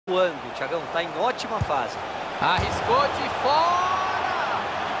voando, Thiagão, tá em ótima fase. Arriscou de fora!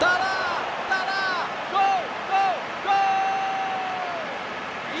 Tá lá! Tá lá! Gol! Gol! Gol!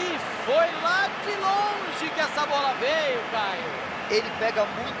 E foi lá de longe que essa bola veio, Caio. Ele pega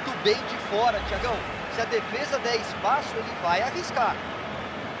muito bem de fora, Thiagão. Se a defesa der espaço, ele vai arriscar.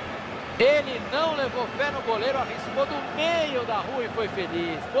 Ele não levou fé no goleiro, arriscou do meio da rua e foi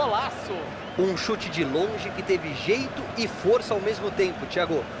feliz. Golaço! Um chute de longe que teve jeito e força ao mesmo tempo,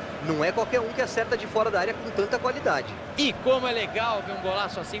 Thiago. Não é qualquer um que acerta de fora da área com tanta qualidade. E como é legal ver um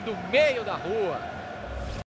golaço assim do meio da rua.